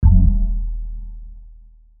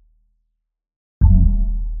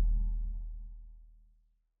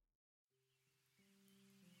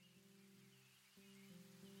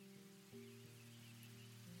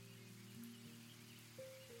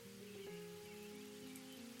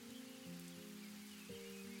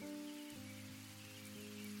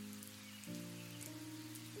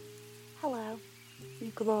Hello, you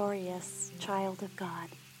glorious child of God.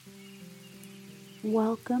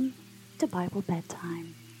 Welcome to Bible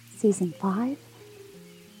Bedtime, Season 5,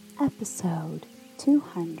 Episode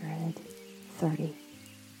 230.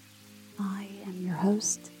 I am your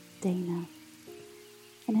host, Dana,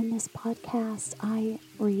 and in this podcast, I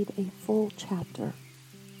read a full chapter of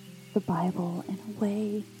the Bible in a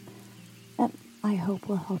way that I hope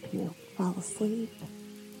will help you fall asleep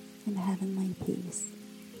in heavenly peace.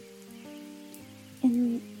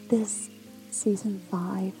 In this Season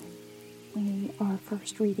 5, we are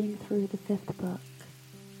first reading through the 5th book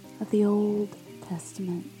of the Old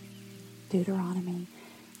Testament, Deuteronomy,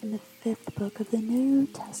 and the 5th book of the New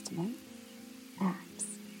Testament, Acts.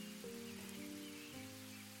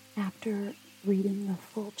 After reading the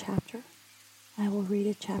full chapter, I will read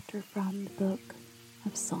a chapter from the book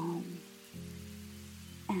of Psalms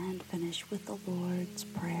and finish with the Lord's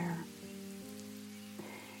Prayer.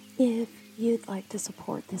 If you'd like to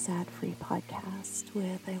support this ad-free podcast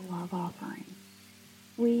with a love offering,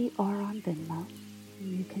 we are on Venmo.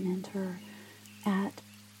 You can enter at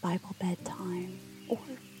Bible Bedtime or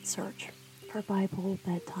search for Bible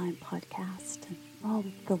Bedtime Podcast. All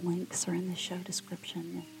of the links are in the show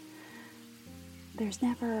description. There's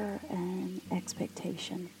never an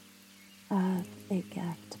expectation of a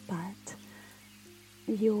gift, but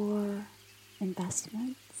your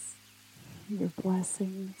investments, your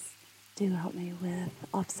blessings do help me with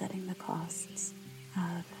offsetting the costs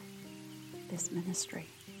of this ministry.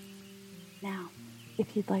 Now,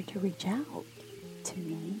 if you'd like to reach out to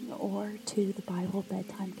me or to the Bible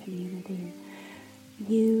Bedtime community,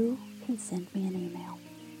 you can send me an email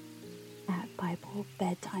at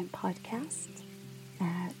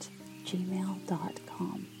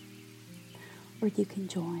BibleBedtimePodcast@gmail.com, or you can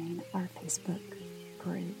join our Facebook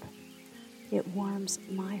group. It warms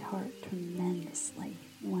my heart tremendously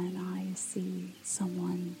when I see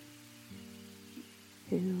someone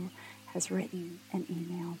who has written an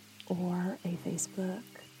email or a Facebook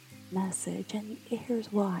message. And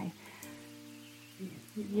here's why.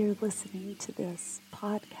 You're listening to this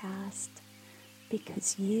podcast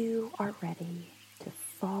because you are ready to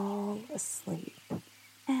fall asleep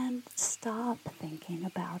and stop thinking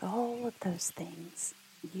about all of those things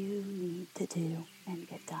you need to do and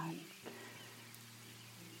get done.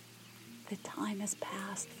 The time has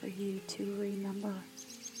passed for you to remember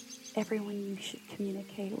everyone you should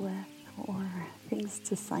communicate with, or things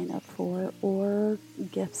to sign up for, or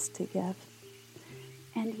gifts to give.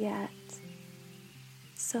 And yet,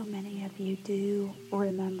 so many of you do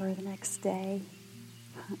remember the next day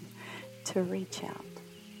to reach out.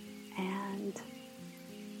 And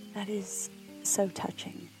that is so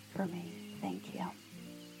touching for me. Thank you.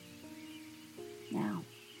 Now,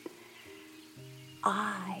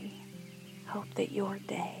 I hope that your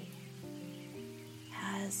day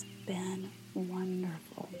has been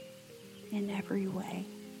wonderful in every way.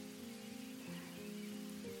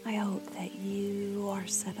 I hope that you are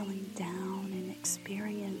settling down and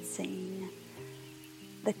experiencing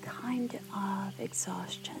the kind of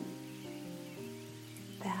exhaustion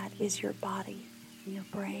that is your body, and your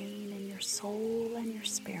brain, and your soul, and your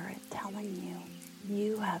spirit telling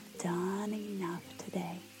you have done enough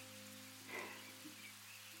today.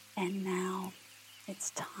 And now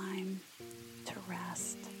it's time to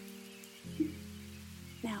rest.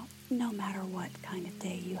 Now, no matter what kind of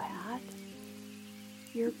day you had,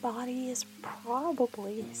 your body is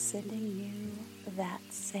probably sending you that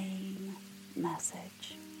same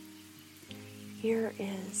message. Here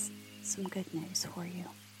is some good news for you.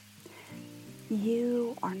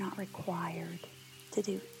 You are not required to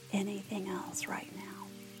do anything else right now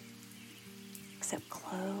except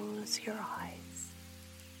close your eyes.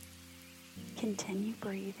 Continue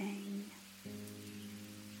breathing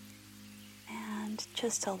and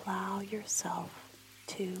just allow yourself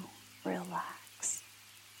to relax.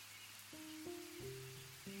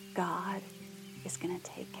 God is going to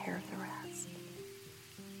take care of the rest.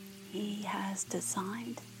 He has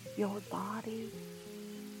designed your body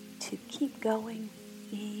to keep going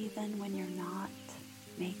even when you're not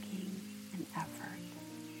making an effort.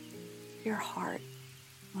 Your heart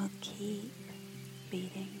will keep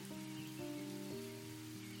beating.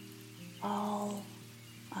 All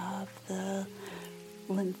of the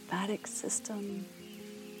lymphatic system,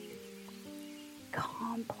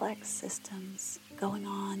 complex systems going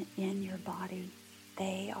on in your body,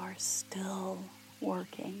 they are still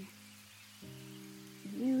working.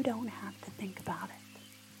 You don't have to think about it,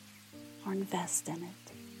 or invest in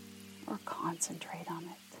it, or concentrate on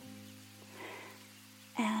it.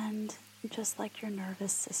 And just like your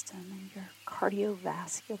nervous system and your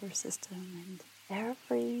cardiovascular system and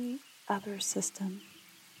every other system,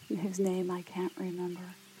 whose name I can't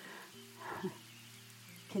remember,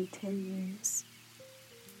 continues,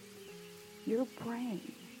 your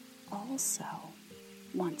brain also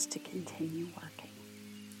wants to continue working.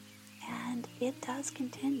 And it does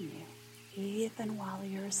continue, even while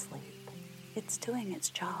you're asleep. It's doing its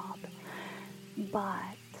job.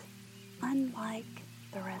 But unlike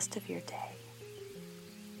the rest of your day,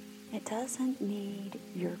 it doesn't need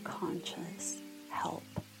your conscious help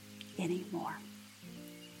anymore.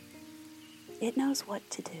 It knows what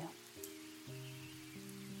to do.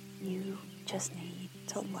 You just need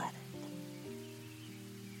to let it.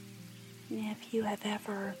 If you have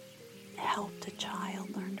ever helped a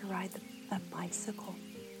child learn to ride a bicycle,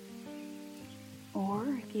 or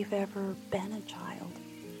if you've ever been a child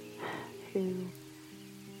who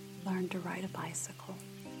learned to ride a bicycle,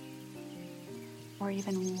 or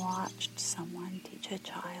even watched someone teach a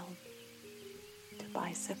child to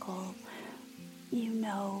bicycle, you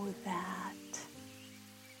know that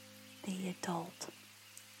the adult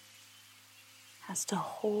has to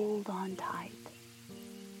hold on tight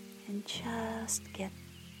and just get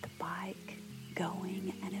the bike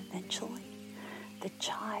going, and eventually the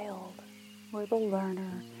child or the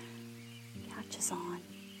learner catches on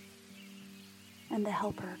and the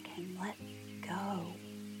helper can let go,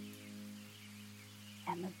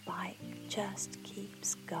 and the bike just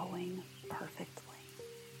keeps going perfectly.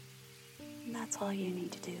 And that's all you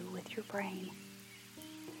need to do with your brain.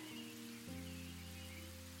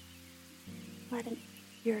 Let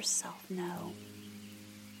yourself know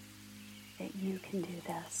that you can do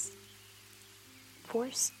this.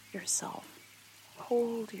 Force yourself,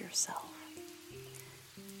 hold yourself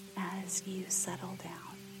as you settle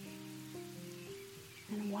down.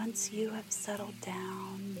 And once you have settled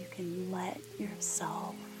down, you can let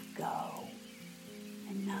yourself go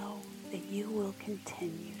and know that you will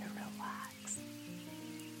continue to relax.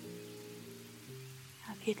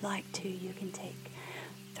 Now, if you'd like to, you can take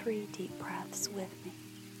 3 deep breaths with me.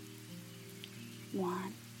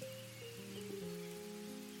 1,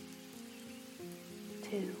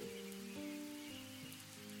 2,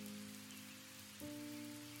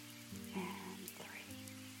 and 3.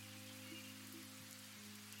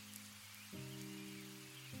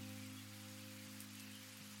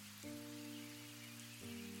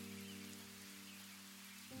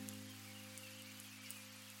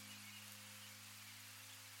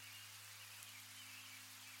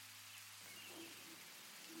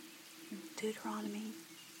 Deuteronomy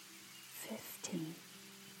 15.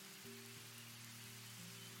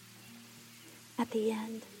 At the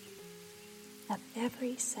end of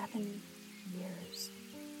every 7 years,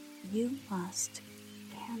 you must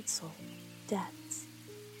cancel debts.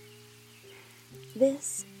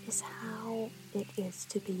 This is how it is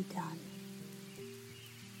to be done.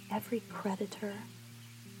 Every creditor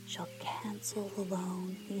shall cancel the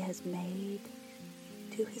loan he has made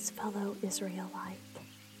to his fellow Israelite.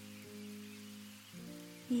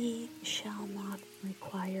 He shall not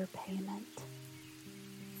require payment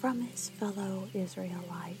from his fellow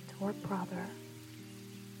Israelite or brother,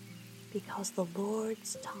 because the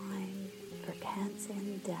Lord's time for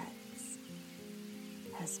canceling debts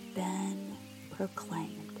has been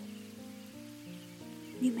proclaimed.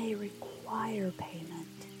 You may require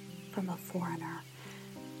payment from a foreigner,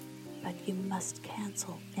 but you must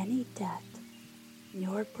cancel any debt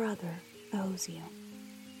your brother owes you.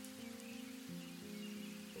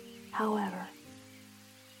 However,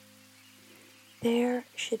 there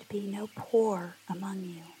should be no poor among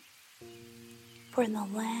you, for in the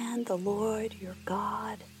land the Lord your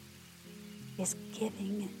God is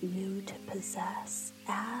giving you to possess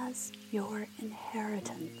as your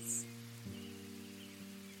inheritance,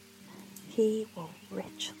 He will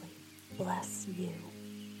richly bless you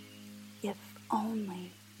if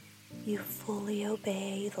only you fully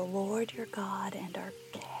obey the Lord your God and are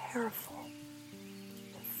careful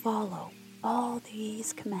to follow all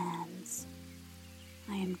these commands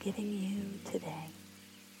I am giving you today.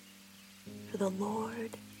 For the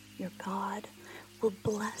Lord your God will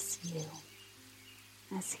bless you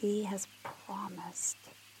as He has promised,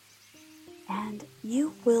 and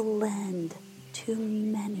you will lend to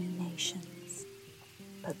many nations,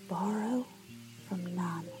 but borrow from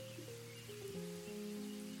none.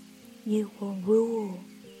 You will rule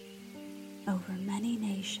over many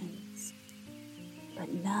nations,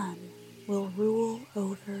 but none will rule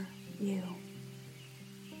over you.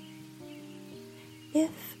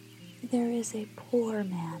 If there is a poor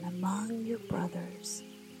man among your brothers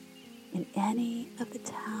in any of the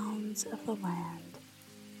towns of the land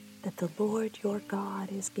that the Lord your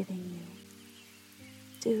God is giving you,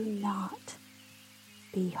 do not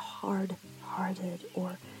be hard-hearted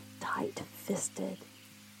or tight-fisted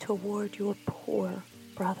toward your poor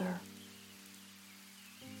brother.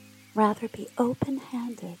 Rather be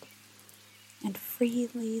open-handed and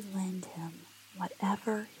freely lend him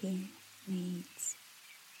whatever he needs.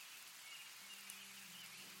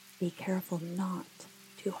 Be careful not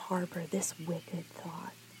to harbor this wicked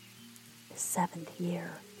thought. The 7th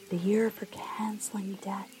year, the year for canceling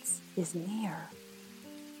debts, is near,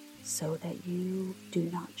 so that you do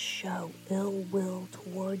not show ill will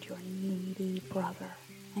toward your needy brother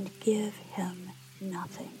and give him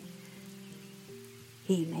nothing.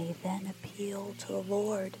 He may then appeal to the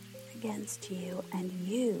Lord against you, and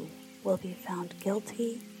you will be found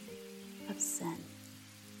guilty of sin.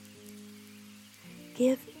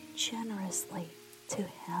 Give generously to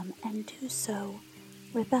him, and do so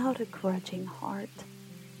without a grudging heart.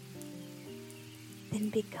 Then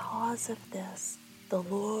because of this, the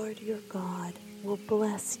Lord your God will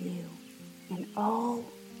bless you in all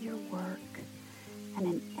your work and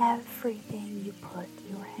in everything you put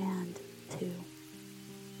your hand to.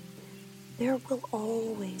 There will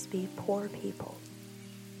always be poor people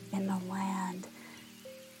in the land.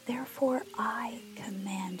 Therefore, I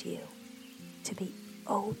command you to be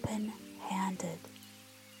open-handed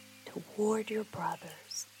toward your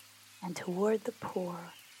brothers and toward the poor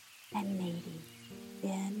and needy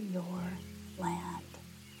in your land.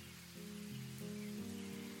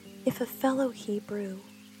 If a fellow Hebrew,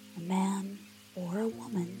 a man or a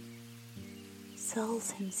woman,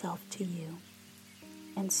 sells himself to you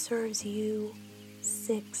and serves you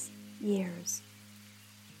 6 years,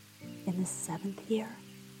 in the 7th year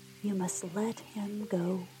you must let him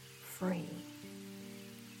go free.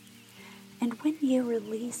 And when you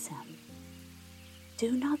release him,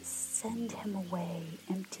 do not send him away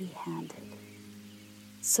empty-handed.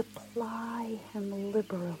 Supply him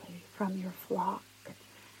liberally from your flock,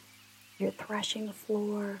 your threshing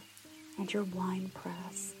floor, and your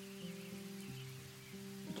winepress.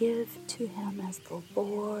 Give to him as the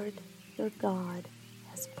Lord your God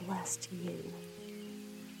has blessed you.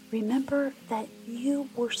 Remember that you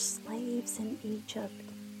were slaves in Egypt,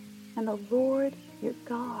 and the Lord your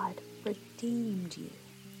God redeemed you.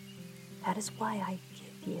 That is why I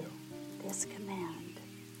give you this command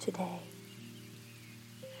today.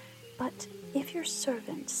 But if your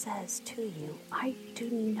servant says to you, I do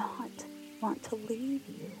not want to leave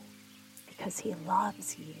you, because he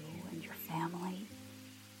loves you and your family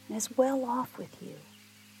and is well off with you,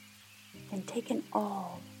 then take an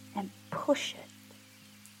awl and push it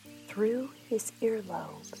through his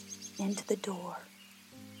earlobe into the door,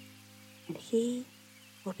 and he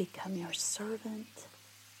will become your servant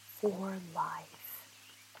for life.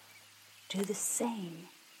 Do the same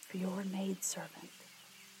for your maidservant.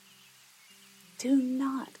 Do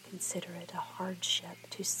not consider it a hardship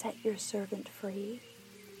to set your servant free,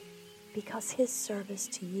 because his service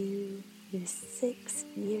to you these 6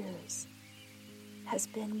 years has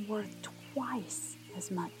been worth twice as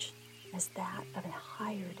much as that of a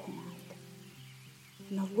hired hand.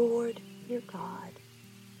 And the Lord your God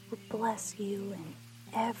will bless you in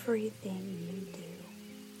everything you do.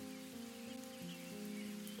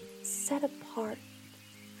 Set apart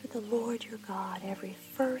for the Lord your God every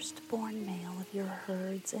firstborn male of your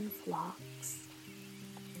herds and flocks.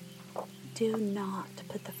 Do not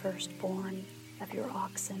put the firstborn of your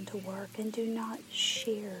oxen to work, and do not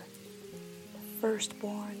shear the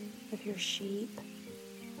firstborn of your sheep.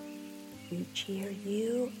 Each year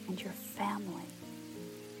you and your family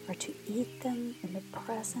are to eat them in the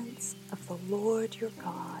presence of the Lord your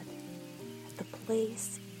God at the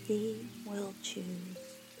place he will choose.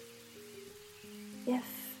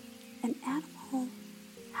 If an animal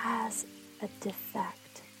has a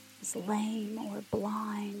defect, is lame or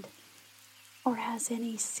blind, or has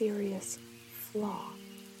any serious flaw,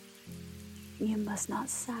 you must not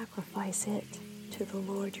sacrifice it to the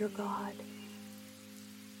Lord your God.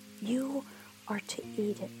 You are to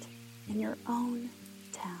eat it in your own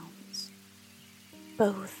towns.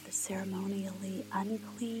 Both the ceremonially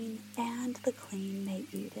unclean and the clean may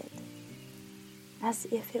eat it, as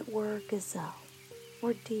if it were gazelle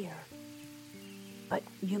or deer. But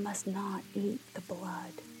you must not eat the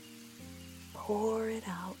blood. Pour it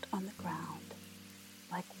out on the ground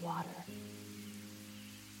like water.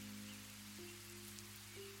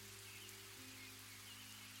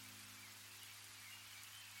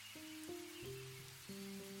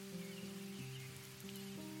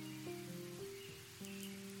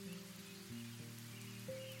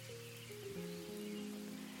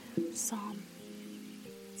 Psalm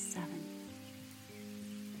 7.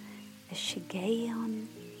 A Shiggaion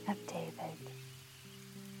of David.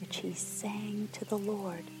 which he sang to the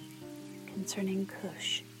Lord concerning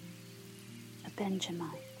Cush, a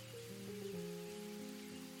Benjamite.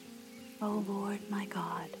 O Lord my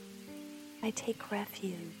God, I take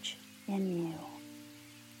refuge in you.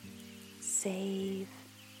 Save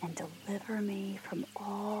and deliver me from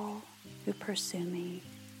all who pursue me,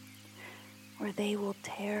 or they will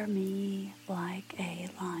tear me like a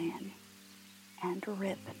lion and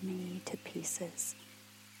rip me to pieces,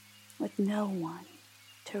 with no one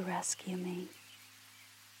to rescue me.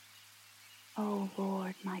 O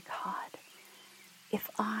Lord my God, if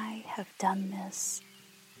I have done this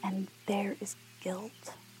and there is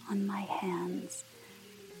guilt on my hands,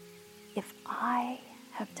 if I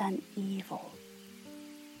have done evil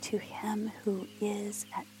to him who is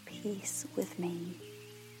at peace with me,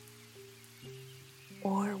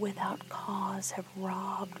 or without cause have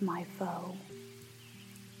robbed my foe,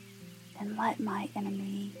 then let my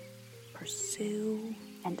enemy pursue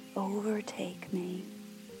and overtake me.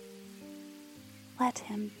 Let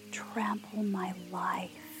him trample my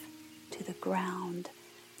life to the ground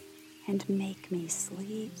and make me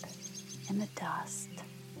sleep in the dust.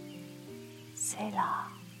 Selah.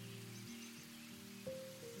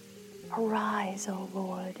 Arise, O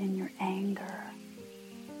Lord, in your anger.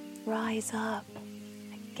 Rise up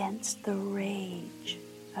against the rage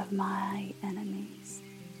of my enemies.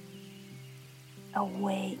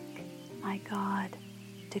 Awake, my God,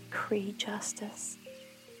 decree justice.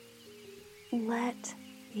 Let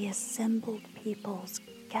the assembled peoples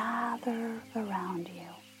gather around you.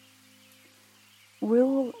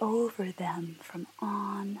 Rule over them from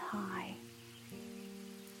on high.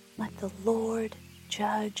 Let the Lord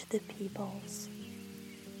judge the peoples.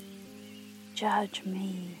 Judge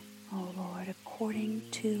me, O Lord, according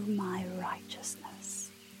to my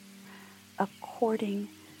righteousness, according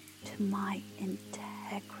to my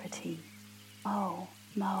integrity, O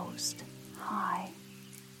Most High.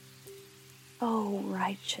 O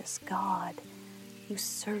righteous God, who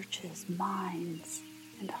searches minds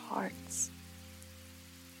and hearts,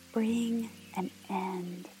 bring an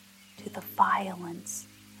end to the violence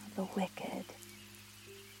of the wicked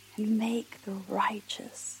and make the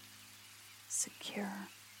righteous secure.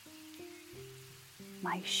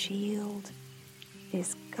 My shield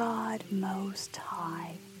is God Most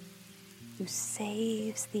High, who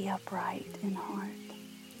saves the upright in heart.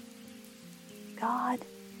 God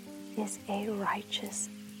is a righteous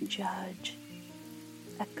judge,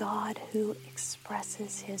 a God who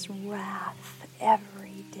expresses his wrath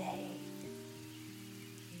every day.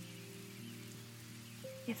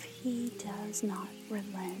 If he does not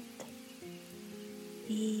relent,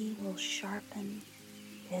 he will sharpen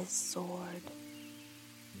his sword.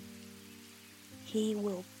 He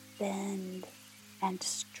will bend and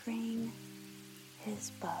string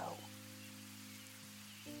his bow.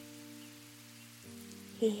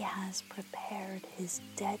 He has prepared his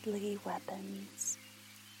deadly weapons.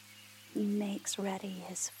 He makes ready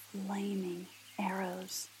his flaming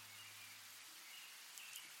arrows.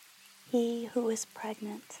 He who is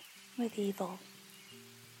pregnant with evil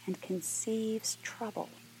and conceives trouble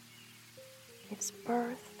gives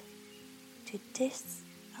birth to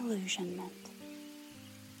disillusionment.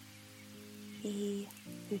 He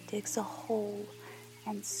who digs a hole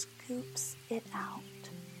and scoops it out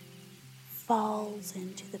falls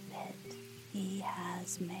into the pit he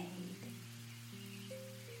has made.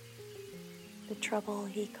 The trouble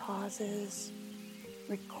he causes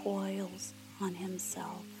recoils on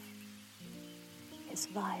himself. His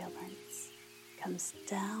violence comes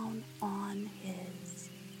down on his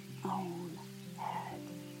own head.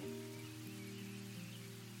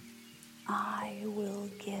 I will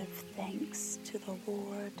give thanks to the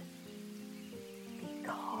Lord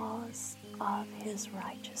because of his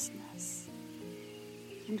righteousness,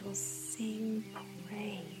 and will sing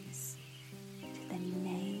praise to the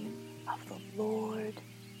name of the Lord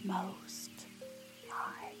Most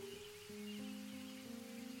High.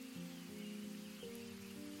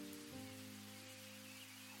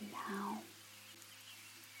 And now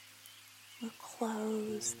we'll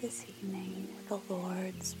close this evening with the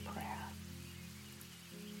Lord's Prayer.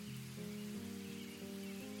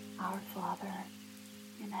 Our Father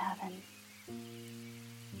in heaven,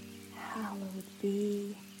 hallowed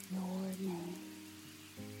be your name.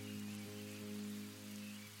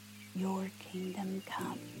 Your kingdom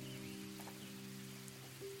come.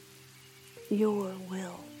 Your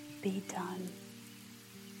will be done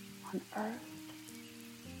on earth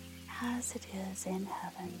as it is in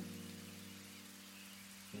heaven.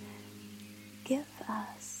 Give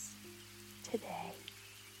us today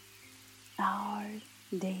our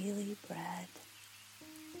daily bread.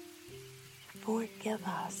 forgive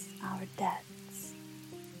us our debts,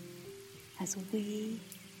 as we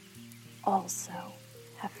also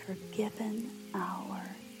have forgiven our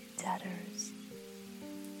debtors.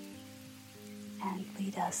 And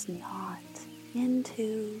lead us not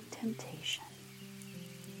into temptation,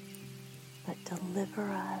 but deliver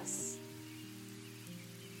us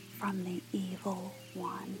from the evil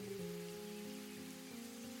one.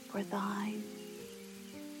 For thine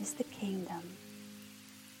is the kingdom,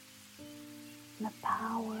 and the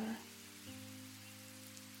power,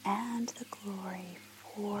 and the glory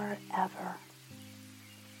forever.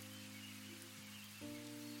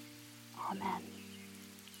 Amen.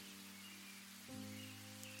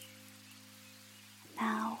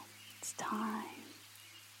 Now it's time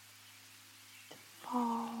to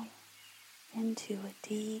fall into a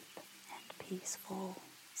deep and peaceful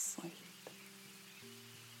sleep.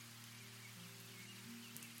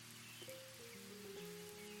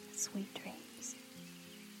 Sweet dreams.